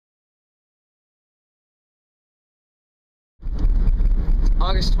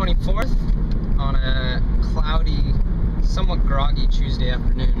August 24th on a cloudy, somewhat groggy Tuesday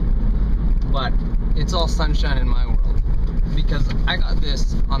afternoon, but it's all sunshine in my world because I got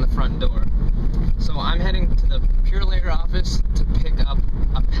this on the front door. So I'm heading to the Purolator office to pick up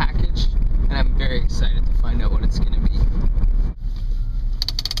a package, and I'm very excited to find out what it's going to be.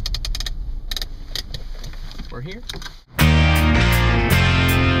 We're here.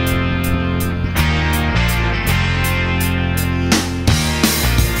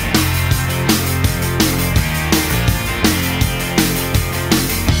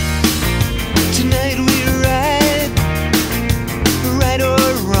 Tonight we right or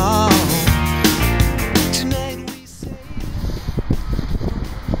wrong. Tonight we say.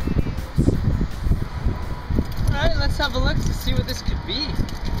 Alright, let's have a look to see what this could be.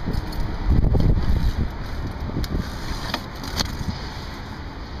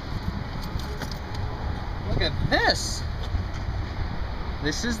 Look at this!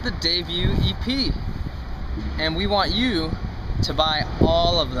 This is the debut EP, and we want you to buy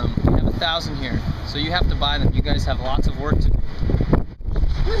all of them. We have 1,000 here, so you have to buy them. You guys have lots of work to do.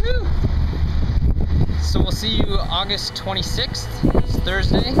 Woohoo! So we'll see you August 26th, it's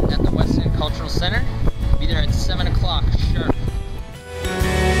Thursday, at the West End Cultural Center. Be there at 7 o'clock sharp.